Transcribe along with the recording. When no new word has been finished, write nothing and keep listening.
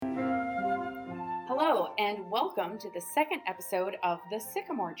Hello, and welcome to the second episode of The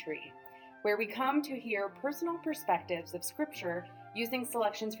Sycamore Tree, where we come to hear personal perspectives of Scripture using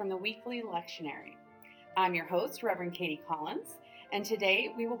selections from the weekly lectionary. I'm your host, Reverend Kati Collins, and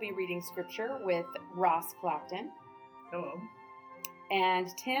today we will be reading Scripture with Ross Clopton. Hello. And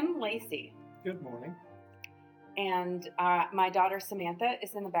Tim Lacey. Good morning. And my daughter Samantha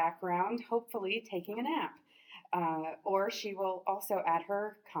is in the background, hopefully taking a nap. Or she will also add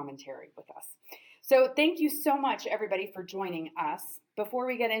her commentary with us. So thank you so much, everybody, for joining us. Before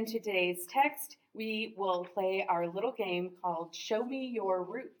we get into today's text, we will play our little game called Show Me Your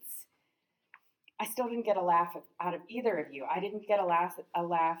Roots. I still didn't get a laugh out of either of you. I didn't get a laugh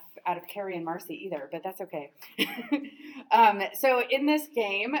out of Carrie and Marcy either, but that's okay. So in this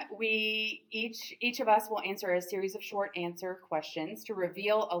game, we each of us will answer a series of short answer questions to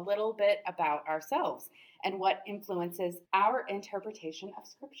reveal a little bit about ourselves and what influences our interpretation of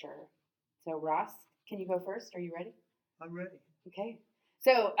Scripture. So Ross, can you go first? Are you ready? I'm ready. Okay.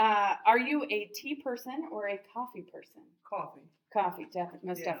 So are you a tea person or a coffee person? Coffee. Coffee,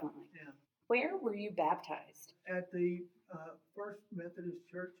 most definitely. Yeah. Where were you baptized? At the First Methodist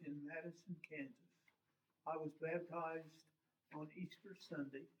Church in Madison, Kansas. I was baptized on Easter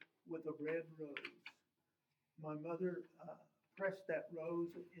Sunday with a red rose. My mother pressed that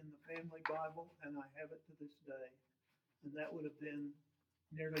rose in the family Bible, and I have it to this day. And that would have been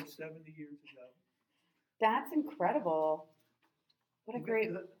nearly 70 years ago. That's incredible. What a great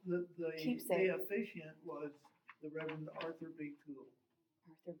keepsake. The officiant was the Reverend Arthur B. Cool.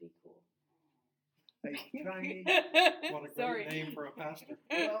 Arthur B. Cool. A Chinese. What a great name for a pastor.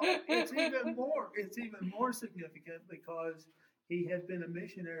 Well, it's even more significant because he had been a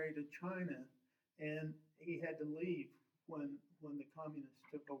missionary to China, and he had to leave when the communists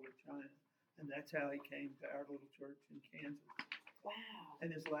took over China, and that's how he came to our little church in Kansas. Wow.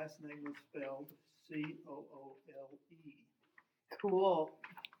 And his last name was spelled Coole. Cool.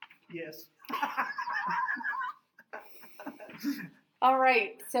 Yes. All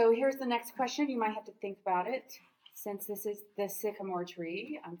right, so here's the next question. You might have to think about it. Since this is the sycamore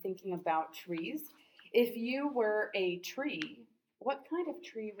tree, I'm thinking about trees. If you were a tree, what kind of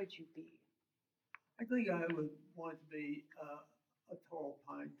tree would you be? I think I would want to be a tall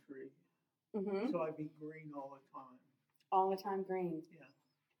pine tree. Mm-hmm. So I'd be green all the time. All the time green? Yeah.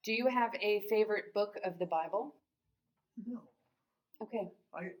 Do you have a favorite book of the Bible? No. Okay.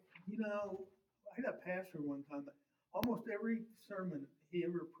 I had a pastor one time that almost every sermon he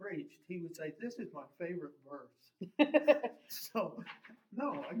ever preached, he would say, "This is my favorite verse." So,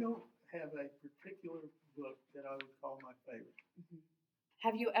 no, I don't have a particular book that I would call my favorite. Mm-hmm.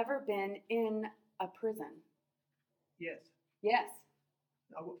 Have you ever been in a prison? Yes. Yes.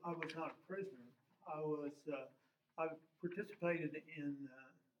 I was not a prisoner. I participated in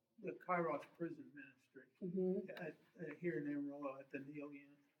the Kairos prison ministry here in Amarillo at the Neil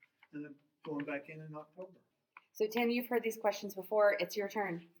Unit, and I'm going back in October. So, Tim, you've heard these questions before. It's your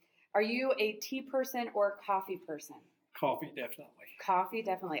turn. Are you a tea person or a coffee person? Coffee, definitely. Coffee,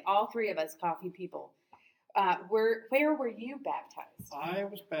 definitely. All three of us coffee people. Where were you baptized? I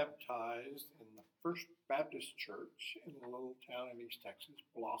was baptized in the First Baptist Church in a little town in East Texas,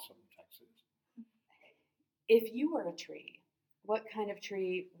 Blossom, Texas. If you were a tree, what kind of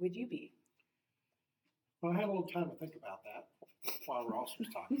tree would you be? Well, I had a little time to think about that while Ross was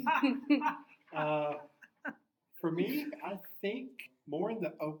talking. For me, I think more in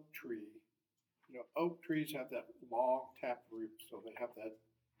the oak tree. You know, oak trees have that long tap root, so they have that,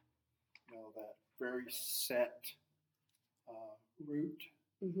 that very set root.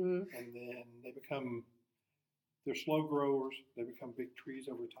 Mm-hmm. And then they're slow growers. They become big trees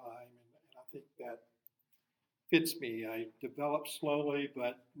over time. And I think that fits me. I develop slowly,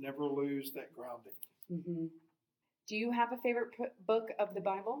 but never lose that grounding. Mm-hmm. Do you have a favorite book of the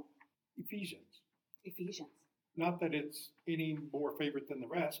Bible? Ephesians. Not that it's any more favorite than the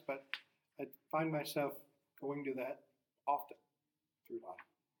rest, but I find myself going to that often through life.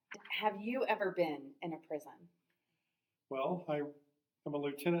 Have you ever been in a prison? Well, I'm a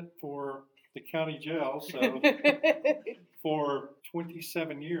lieutenant for the county jail, so for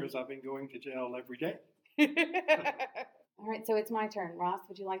 27 years I've been going to jail every day. All right, so it's my turn. Ross,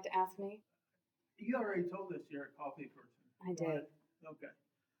 would you like to ask me? You already told us you're a coffee person. I did. Right? Okay.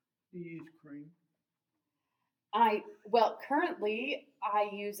 Do you use cream? Currently I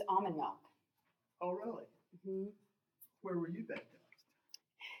use almond milk. Oh, really? Mm-hmm. Where were you baptized?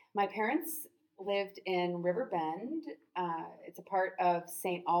 My parents lived in River Bend. It's a part of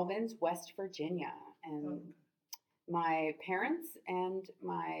St. Albans, West Virginia. And my parents and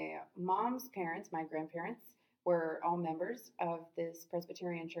my mom's parents, my grandparents, were all members of this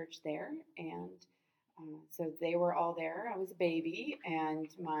Presbyterian Church there. And So they were all there. I was a baby, and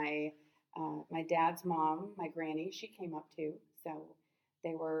my dad's mom, my granny, she came up too. So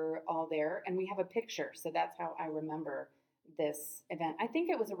they were all there, and we have a picture. So that's how I remember this event. I think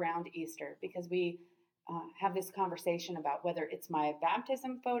it was around Easter because we have this conversation about whether it's my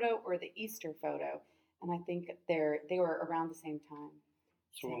baptism photo or the Easter photo, and I think they were around the same time.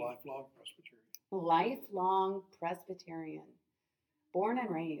 So a lifelong Presbyterian. Lifelong Presbyterian, born and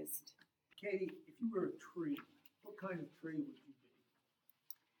raised. Kati, if you were a tree, what kind of tree would you be?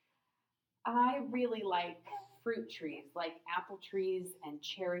 I really like fruit trees, like apple trees and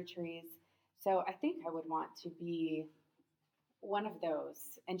cherry trees. So I think I would want to be one of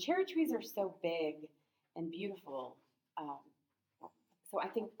those. And cherry trees are so big and beautiful. So I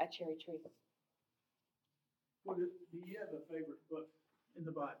think a cherry tree. Do you have a favorite book in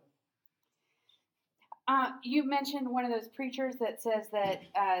the Bible? You mentioned one of those preachers that says that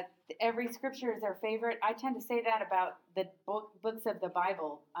every scripture is their favorite. I tend to say that about the books of the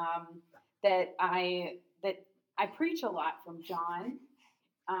Bible. That I preach a lot from John,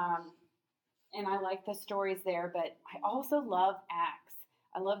 and I like the stories there. But I also love Acts.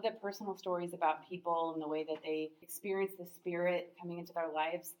 I love the personal stories about people and the way that they experience the Spirit coming into their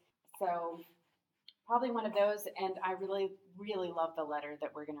lives. So probably one of those. And I really, really love the letter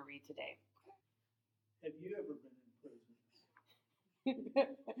that we're going to read today. Have you ever been in prison?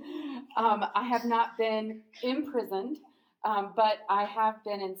 I have not been imprisoned, but I have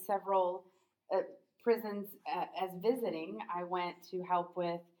been in several prisons as visiting. I went to help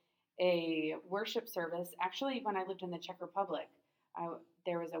with a worship service. Actually, when I lived in the Czech Republic,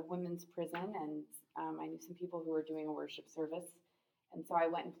 there was a women's prison, and I knew some people who were doing a worship service. And so I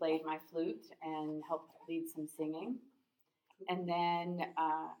went and played my flute and helped lead some singing. And then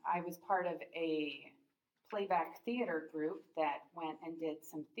I was part of a playback theater group that went and did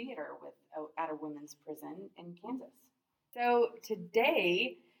some theater at a women's prison in Kansas. So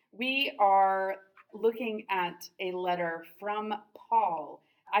today we are looking at a letter from Paul.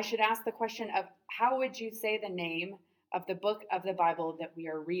 I should ask the question of how would you say the name of the book of the Bible that we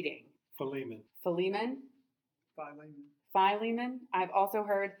are reading? Philemon. Philemon? Philemon. Philemon. I've also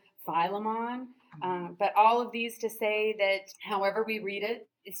heard Philemon, but all of these to say that however we read it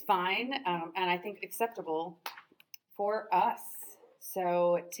is fine, and I think acceptable for us.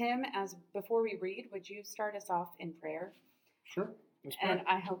 So, Tim, before we read, would you start us off in prayer? Sure. And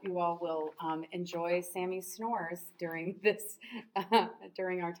I hope you all will enjoy Sammy's snores during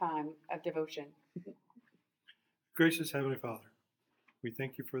our time of devotion. Gracious Heavenly Father, we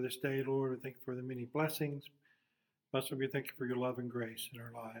thank you for this day, Lord. We thank you for the many blessings. Blessed, we thank you for your love and grace in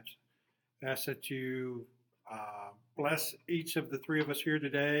our lives. I ask that you bless each of the three of us here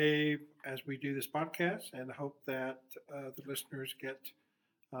today as we do this podcast, and hope that the listeners get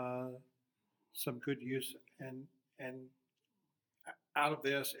some good use and out of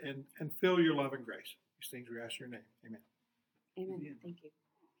this and feel your love and grace. These things we ask in your name. Amen. Amen. Thank you.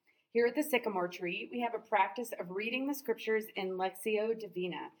 Here at the Sycamore Tree, we have a practice of reading the scriptures in Lectio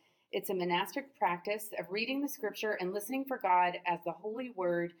Divina. It's a monastic practice of reading the scripture and listening for God as the Holy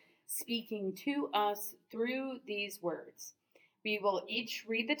Word speaking to us through these words. We will each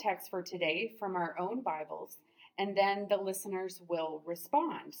read the text for today from our own Bibles, and then the listeners will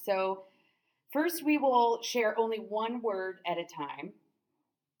respond. So first we will share only one word at a time,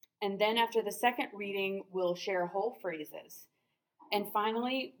 and then after the second reading, we'll share whole phrases. And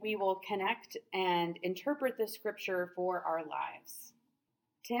finally, we will connect and interpret the scripture for our lives.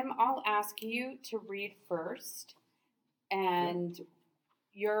 Tim, I'll ask you to read first, and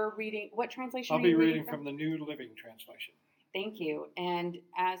you're reading, what translation I'll are you be reading reading from the New Living Translation. Thank you. And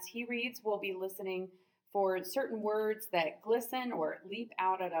as he reads, we'll be listening for certain words that glisten or leap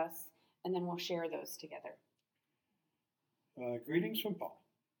out at us, and then we'll share those together. Greetings from Paul.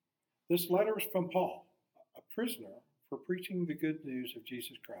 This letter is from Paul, a prisoner for preaching the good news of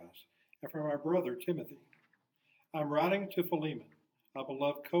Jesus Christ, and from our brother Timothy. I'm writing to Philemon, a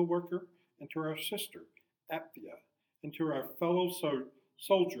beloved co-worker, and to our sister Apphia, and to our fellow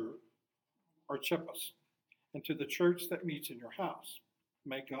soldier Archippus, and to the church that meets in your house.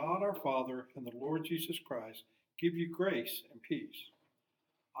 May God our Father and the Lord Jesus Christ give you grace and peace.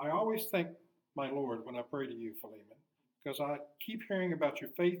 I always thank my Lord when I pray to you, Philemon, because I keep hearing about your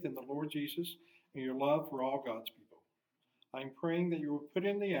faith in the Lord Jesus and your love for all God's people. I'm praying that you will put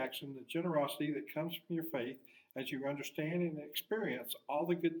into action the generosity that comes from your faith as you understand and experience all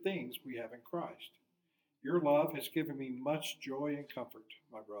the good things we have in Christ. Your love has given me much joy and comfort,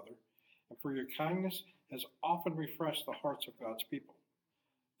 my brother, and for your kindness has often refreshed the hearts of God's people.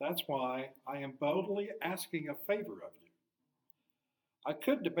 That's why I am boldly asking a favor of you. I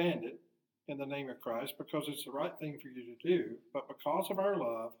could demand it in the name of Christ because it's the right thing for you to do, but because of our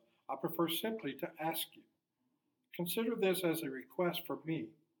love, I prefer simply to ask you. Consider this as a request for me,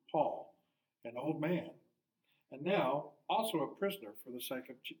 Paul, an old man, and now also a prisoner for the sake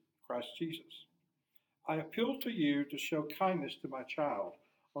of Christ Jesus. I appeal to you to show kindness to my child,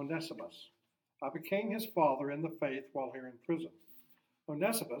 Onesimus. I became his father in the faith while here in prison.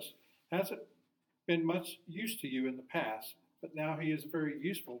 Onesimus hasn't been much use to you in the past, but now he is very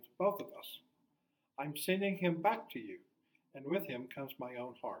useful to both of us. I'm sending him back to you, and with him comes my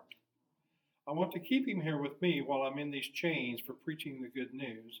own heart. I want to keep him here with me while I'm in these chains for preaching the good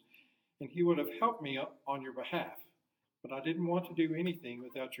news, and he would have helped me on your behalf, but I didn't want to do anything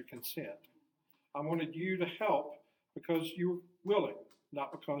without your consent. I wanted you to help because you were willing,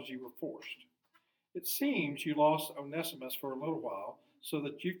 not because you were forced. It seems you lost Onesimus for a little while so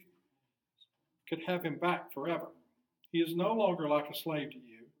that you could have him back forever. He is no longer like a slave to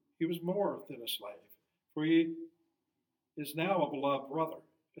you. He was more than a slave, for he is now a beloved brother,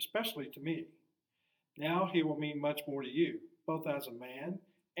 especially to me. Now he will mean much more to you, both as a man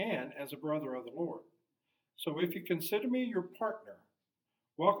and as a brother of the Lord. So if you consider me your partner,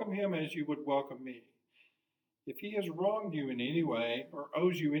 welcome him as you would welcome me. If he has wronged you in any way or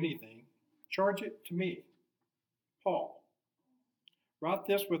owes you anything, charge it to me, Paul.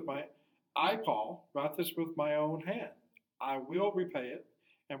 Paul, write this with my own hand. I will repay it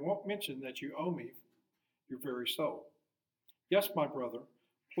and won't mention that you owe me your very soul. Yes, my brother,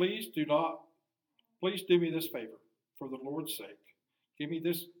 please do me this favor, for the Lord's sake. Give me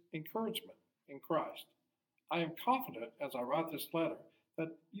this encouragement in Christ. I am confident as I write this letter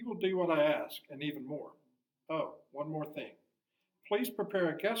that you will do what I ask and even more. Oh, one more thing. Please prepare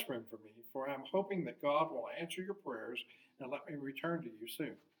a guest room for me, for I am hoping that God will answer your prayers and let me return to you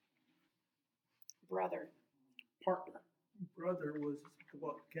soon. Brother. Partner. Brother was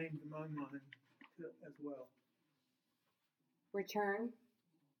what came to my mind as well. Return.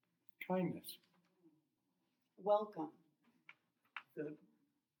 Kindness. Welcome. The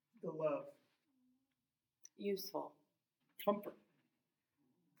love. Useful. Comfort.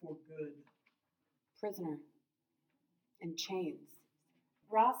 For good. Prisoner. And chains.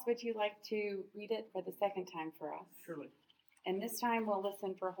 Ross, would you like to read it for the second time for us? Surely. And this time we'll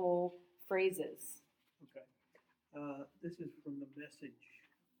listen for whole phrases. Okay. This is from the Message.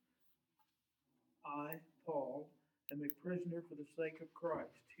 I, Paul, am a prisoner for the sake of Christ.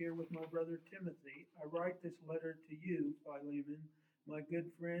 Here with my brother Timothy, I write this letter to you, Philemon, my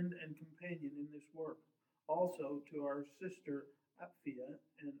good friend and companion in this work. Also to our sister Apphia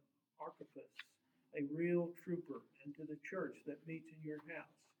and Archippus, a real trooper, and to the church that meets in your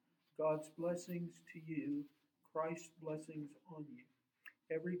house. God's blessings to you, Christ's blessings on you.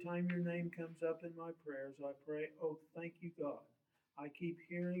 Every time your name comes up in my prayers, I pray, oh, thank you, God. I keep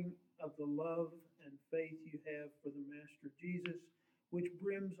hearing of the love and faith you have for the Master Jesus, which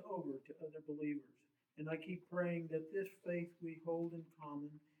brims over to other believers. And I keep praying that this faith we hold in common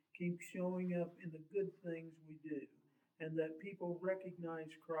keeps showing up in the good things we do, and that people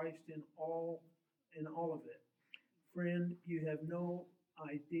recognize Christ in all of it. Friend, you have no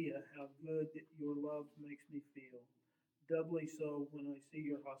idea how good your love makes me feel. Doubly so when I see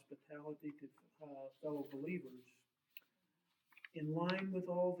your hospitality to fellow believers. In line with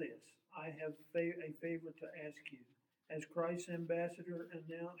all this, I have a favor to ask you. As Christ's ambassador and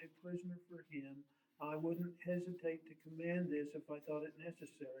now a prisoner for him, I wouldn't hesitate to command this if I thought it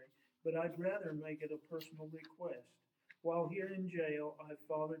necessary, but I'd rather make it a personal request. While here in jail, I've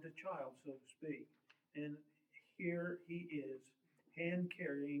fathered a child, so to speak, and here he is,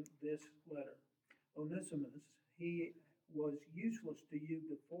 hand-carrying this letter. Onesimus, he was useless to you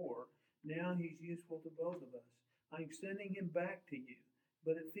before. Now he's useful to both of us. I'm sending him back to you,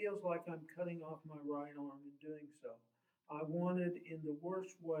 but it feels like I'm cutting off my right arm in doing so. I wanted in the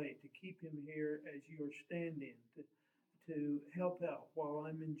worst way to keep him here as your stand-in, to help out while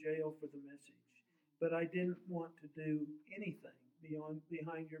I'm in jail for the message. But I didn't want to do anything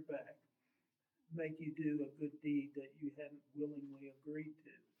behind your back, make you do a good deed that you hadn't willingly agreed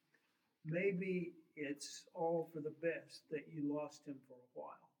to. Maybe it's all for the best that you lost him for a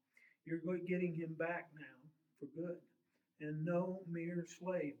while. You're getting him back now for good. And no mere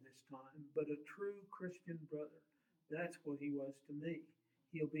slave this time, but a true Christian brother. That's what he was to me.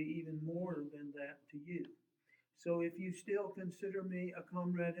 He'll be even more than that to you. So if you still consider me a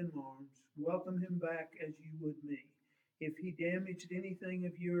comrade in arms, welcome him back as you would me. If he damaged anything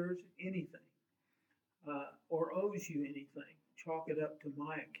of yours, or owes you anything, chalk it up to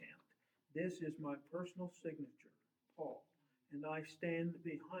my account. This is my personal signature, Paul, and I stand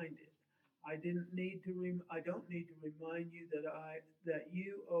behind it. I don't need to remind you that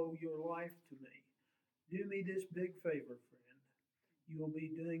you owe your life to me. Do me this big favor, friend. You will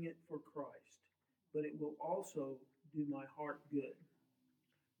be doing it for Christ, but it will also do my heart good.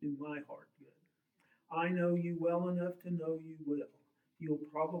 Do my heart good. I know you well enough to know you will. You'll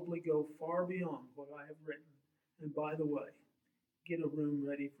probably go far beyond what I have written. And by the way, get a room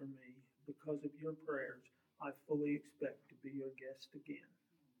ready for me. Because of your prayers, I fully expect to be your guest again.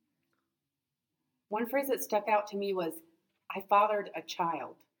 One phrase that stuck out to me was, I fathered a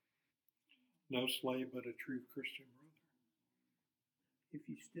child. No slave, but a true Christian brother. If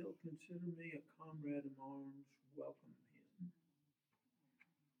you still consider me a comrade in arms, welcome him.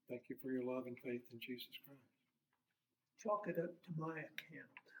 Thank you for your love and faith in Jesus Christ. Chalk it up to my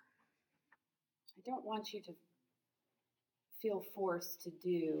account. I don't want you to feel forced to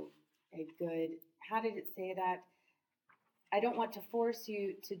do a good, how did it say that? I don't want to force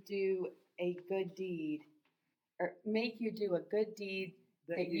you to do a good deed or make you do a good deed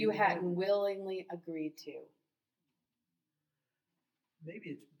that you hadn't willingly agreed to. Maybe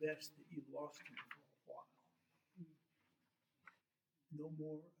it's best that you lost him for a while. No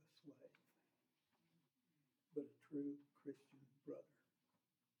more a slave, but a true Christian brother.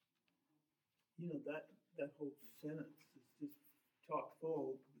 You know, that whole sentence is just chock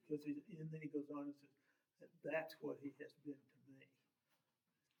full because and then he goes on and says that that's what he has been to me.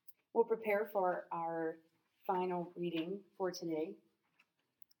 We'll prepare for our final reading for today,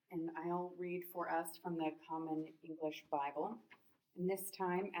 and I'll read for us from the Common English Bible. And this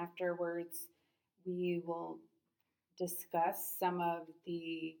time afterwards, we will discuss some of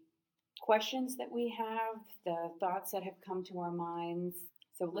the questions that we have, the thoughts that have come to our minds.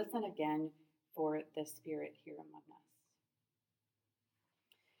 So listen again for the Spirit here among us.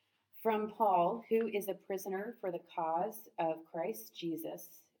 From Paul, who is a prisoner for the cause of Christ Jesus,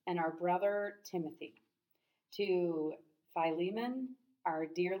 and our brother Timothy, to Philemon, our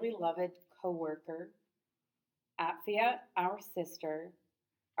dearly loved co-worker, Apphia, our sister,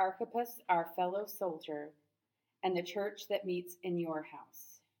 Archippus, our fellow soldier, and the church that meets in your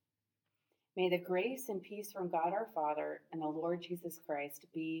house. May the grace and peace from God our Father and the Lord Jesus Christ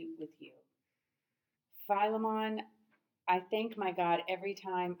be with you. Philemon, I thank my God every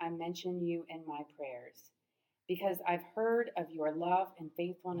time I mention you in my prayers, because I've heard of your love and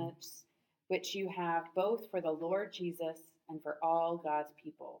faithfulness, which you have both for the Lord Jesus and for all God's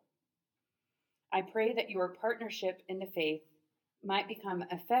people. I pray that your partnership in the faith might become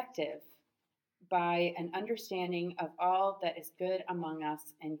effective by an understanding of all that is good among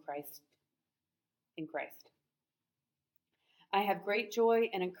us in Christ. I have great joy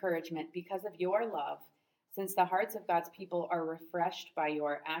and encouragement because of your love, since the hearts of God's people are refreshed by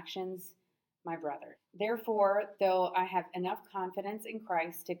your actions, my brother. Therefore, though I have enough confidence in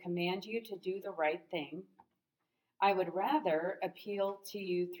Christ to command you to do the right thing, I would rather appeal to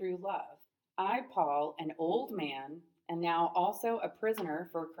you through love. I, Paul, an old man, and now also a prisoner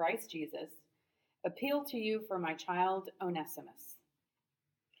for Christ Jesus, appeal to you for my child Onesimus.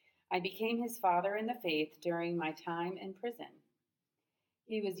 I became his father in the faith during my time in prison.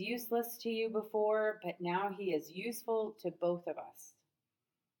 He was useless to you before, but now he is useful to both of us.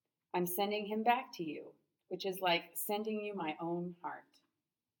 I'm sending him back to you, which is like sending you my own heart.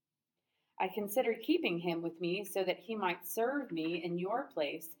 I considered keeping him with me so that he might serve me in your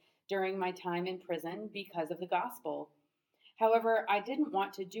place during my time in prison because of the gospel. However, I didn't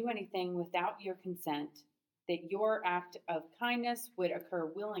want to do anything without your consent, that your act of kindness would occur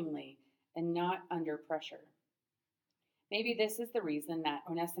willingly and not under pressure. Maybe this is the reason that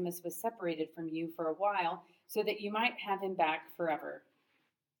Onesimus was separated from you for a while, so that you might have him back forever.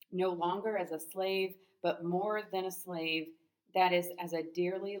 No longer as a slave, but more than a slave, that is, as a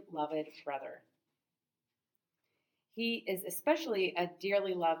dearly loved brother. He is especially a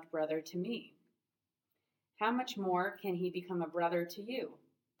dearly loved brother to me. How much more can he become a brother to you,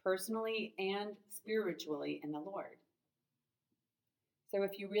 personally and spiritually in the Lord? So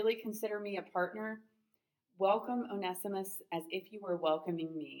if you really consider me a partner, welcome Onesimus as if you were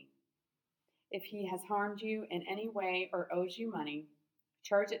welcoming me. If he has harmed you in any way or owes you money,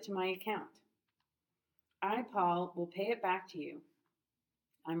 charge it to my account. I, Paul, will pay it back to you.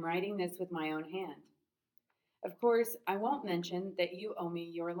 I'm writing this with my own hand. Of course, I won't mention that you owe me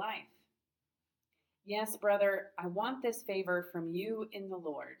your life. Yes, brother, I want this favor from you in the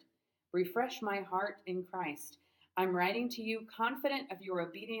Lord. Refresh my heart in Christ. I'm writing to you confident of your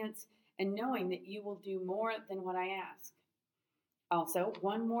obedience and knowing that you will do more than what I ask. Also,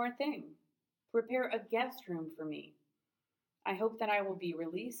 one more thing. Prepare a guest room for me. I hope that I will be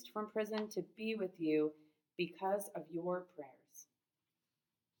released from prison to be with you because of your prayers.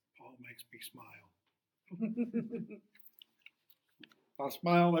 Paul Paul makes me smile. I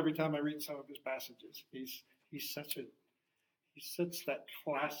smile every time I read some of his passages. He's such that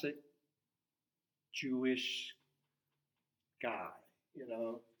classic Jewish guy, you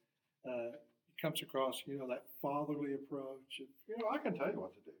know. He comes across, that fatherly approach. And, I can tell you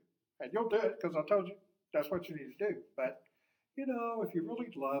what to do, and you'll do it because I told you that's what you need to do. But if you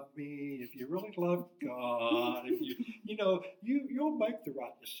really love me, if you really love God, if you'll make the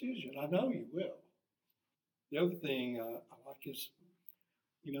right decision. I know you will. The other thing I like is,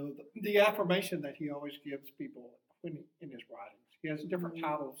 the affirmation that he always gives people in his writings. He has different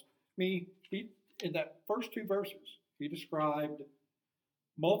titles. He in that first 2 verses, he described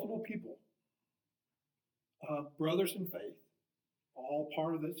multiple people, brothers in faith, all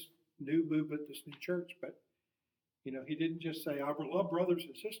part of this new movement, this new church. But he didn't just say, "I love brothers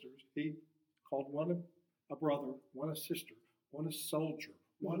and sisters." He called one a brother, one a sister, one a soldier,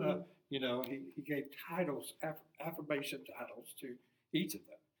 one a he gave titles, affirmation titles to each of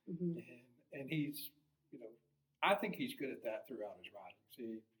them, and he's I think he's good at that throughout his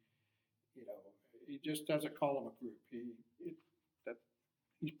writings. He just doesn't call them a group.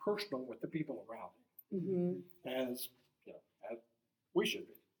 He's personal with the people around him, as we should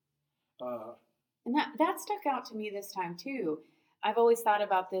be. And that stuck out to me this time too. I've always thought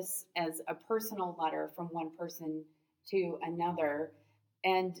about this as a personal letter from one person to another.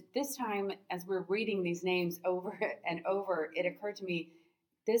 And this time, as we're reading these names over and over, it occurred to me,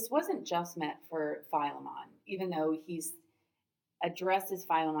 this wasn't just meant for Philemon, even though he addresses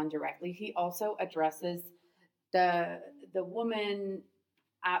Philemon directly. He also addresses the woman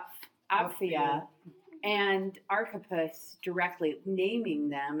Apphia and Archippus directly, naming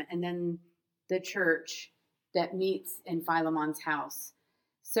them, and then the church that meets in Philemon's house.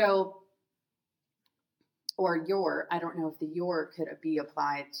 So, or I don't know if the your could be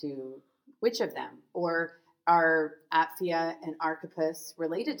applied to which of them, or are Apphia and Archippus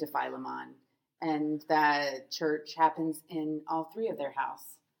related to Philemon, and that church happens in all 3 of their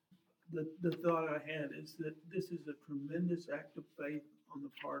house. The thought I had is that this is a tremendous act of faith on the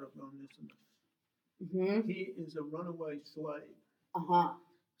part of Onesimus. He is a runaway slave.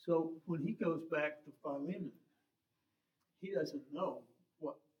 So when he goes back to Philemon, he doesn't know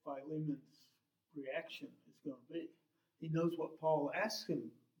what Philemon's reaction is going to be. He knows what Paul asks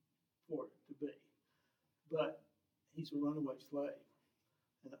him for it to be, but he's a runaway slave.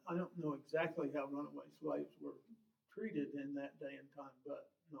 And I don't know exactly how runaway slaves were treated in that day and time, but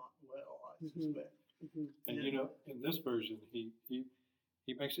not well, I suspect. And in this version, he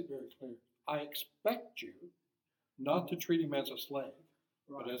makes it very clear. I expect you not to treat him as a slave,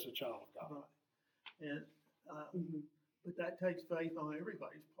 but as a child of God. Right. And but that takes faith on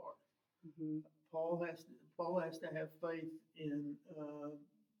everybody's part. Paul has to have faith in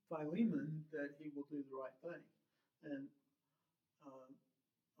Philemon that he will do the right thing, and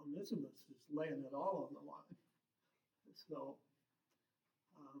Onesimus is laying it all on the line. So,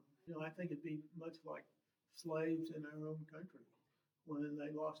 I think it'd be much like slaves in our own country. When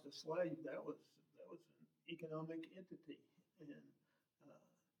they lost a slave, that was an economic entity, and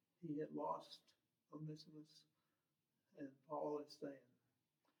he had lost Onesimus, and Paul is saying,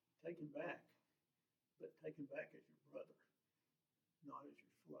 take him back, but take him back as your brother, not as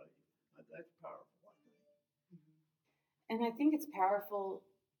your slave. That's powerful, I think. And I think it's powerful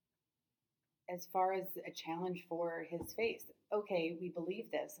as far as a challenge for his faith. Okay, we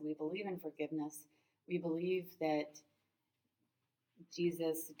believe this. We believe in forgiveness. We believe that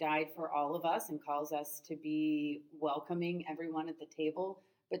Jesus died for all of us and calls us to be welcoming everyone at the table.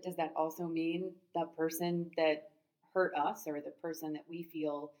 But does that also mean the person that hurt us or the person that we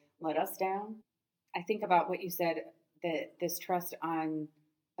feel let us down? I think about what you said, that this trust on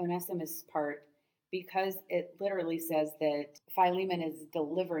Onesimus' part, because it literally says that Philemon is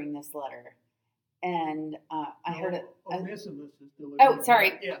delivering this letter. And I heard it. Onesimus is delivering. Oh,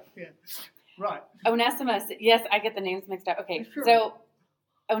 sorry. Yeah. Right. Onesimus. Yes, I get the names mixed up. Okay, sure. So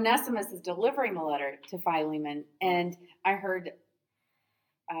Onesimus is delivering the letter to Philemon, and I heard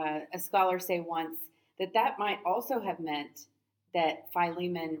a scholar say once that might also have meant that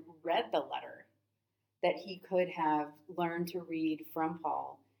Philemon read the letter, that he could have learned to read from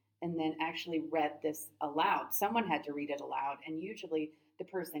Paul and then actually read this aloud. Someone had to read it aloud, and usually the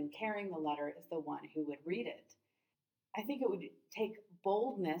person carrying the letter is the one who would read it. I think it would take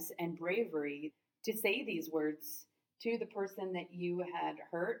boldness and bravery to say these words to the person that you had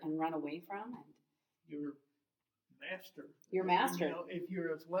hurt and run away from. And your master. Your master. If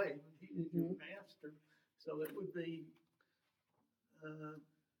you're a slave, he is your master. So it would be,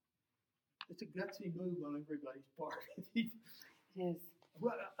 it's a gutsy move on everybody's part. It is.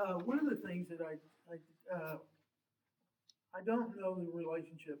 Well, one of the things that I don't know the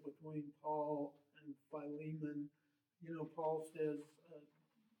relationship between Paul and Philemon. You know, Paul says,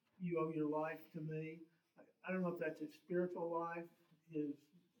 you owe your life to me. I don't know if that's his spiritual life, his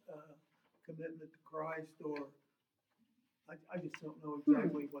commitment to Christ, or I just don't know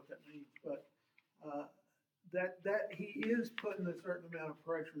exactly what that means. But that he is putting a certain amount of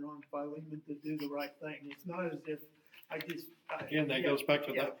pressure on Philemon to do the right thing. It's not as if Again, that yeah, goes back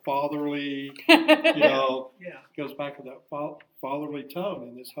to yeah, that fatherly, you know, yeah, goes back to that fatherly tone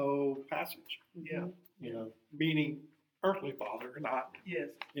in this whole passage. yeah, You know, meaning earthly father, not, yes.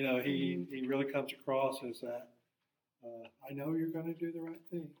 you know, he really comes across as that, I know you're going to do the right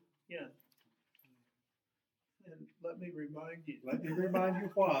thing. Yeah. And let me remind you. Let me remind you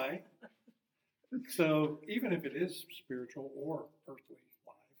why. So even if it is spiritual or earthly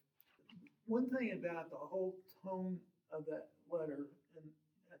life. One thing about the whole tone of that letter, and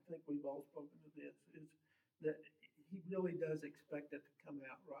I think we've all spoken to this, is that he really does expect it to come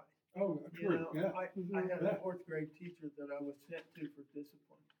out right. Oh, true. Yeah. I had a fourth grade teacher that I was sent to for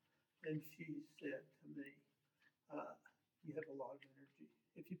discipline, and she said to me, you have a lot of energy.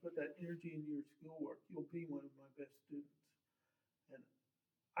 If you put that energy into your schoolwork, you'll be one of my best students. And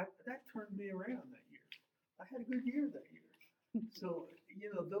that turned me around that year. I had a good year that year. So, you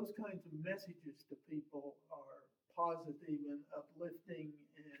know, those kinds of messages to people are positive and uplifting,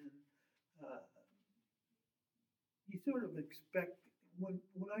 and you sort of expect, when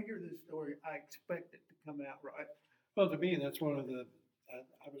I hear this story, I expect it to come out right. Well, to me, that's one of the,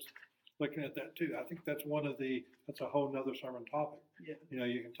 I was looking at that too. I think that's that's a whole nother sermon topic. Yeah. You know,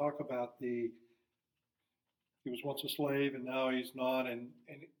 you can talk about he was once a slave and now he's not, and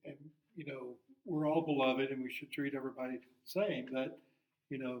you know, we're all beloved and we should treat everybody the same. But,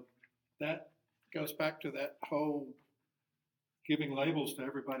 you know, that goes back to that whole giving labels to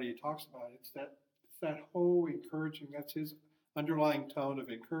everybody he talks about. It's that whole encouraging, that's his underlying tone of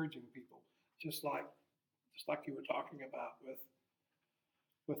encouraging people. Just like you were talking about with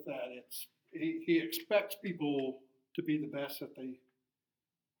that. It's he expects people to be the best that they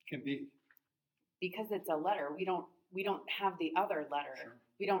can be. Because it's a letter, we don't have the other letter. Sure.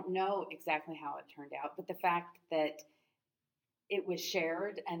 We don't know exactly how it turned out, but the fact that it was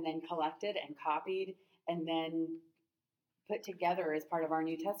shared and then collected and copied and then put together as part of our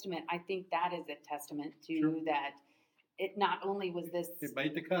New Testament, I think that is a testament to Sure. that. It not only was this, It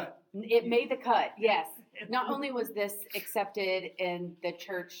made the cut. it made the cut, yes. Not only was this accepted in the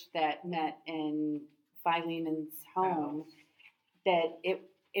church that met in Philemon's home, that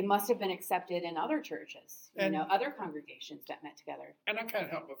it must have been accepted in other churches, other congregations that met together. And I can't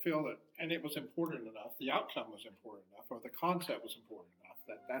help but feel that, and it was important enough, the outcome was important enough, or the concept was important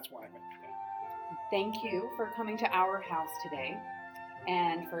enough, that's why I made the cut. Thank you for coming to our house today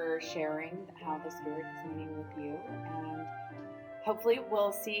and for sharing how the Spirit is meeting with you. And hopefully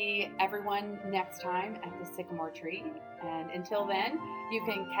we'll see everyone next time at the Sycamore Tree. And until then, you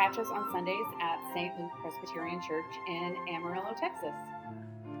can catch us on Sundays at St. Luke Presbyterian Church in Amarillo, Texas.